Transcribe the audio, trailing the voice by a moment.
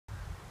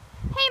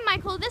Hey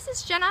Michael, this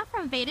is Jenna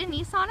from Vaden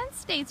Nissan in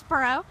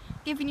Statesboro,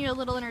 giving you a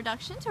little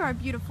introduction to our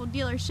beautiful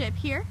dealership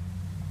here.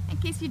 In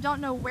case you don't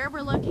know where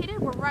we're located,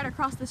 we're right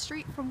across the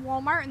street from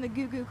Walmart and the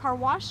Goo Goo Car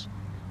Wash.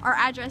 Our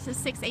address is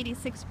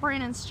 686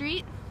 Brannan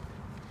Street.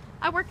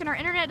 I work in our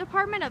internet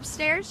department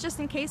upstairs, just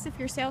in case if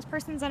your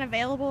salesperson's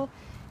unavailable.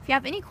 If you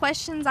have any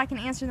questions, I can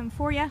answer them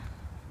for you.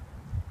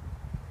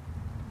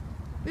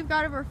 We've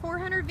got over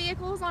 400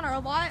 vehicles on our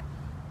lot.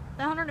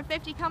 The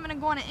 150 coming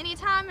and going at any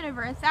time, and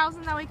over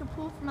 1,000 that we can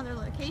pull from other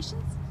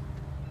locations.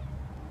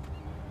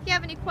 If you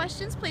have any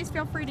questions, please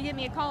feel free to give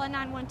me a call at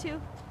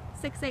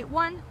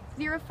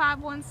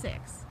 912-681-0516.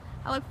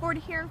 I look forward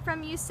to hearing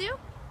from you soon.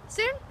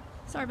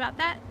 Sorry about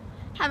that.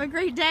 Have a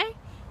great day,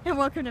 and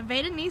welcome to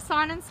Vaden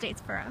Nissan in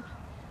Statesboro.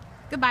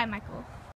 Goodbye, Michael.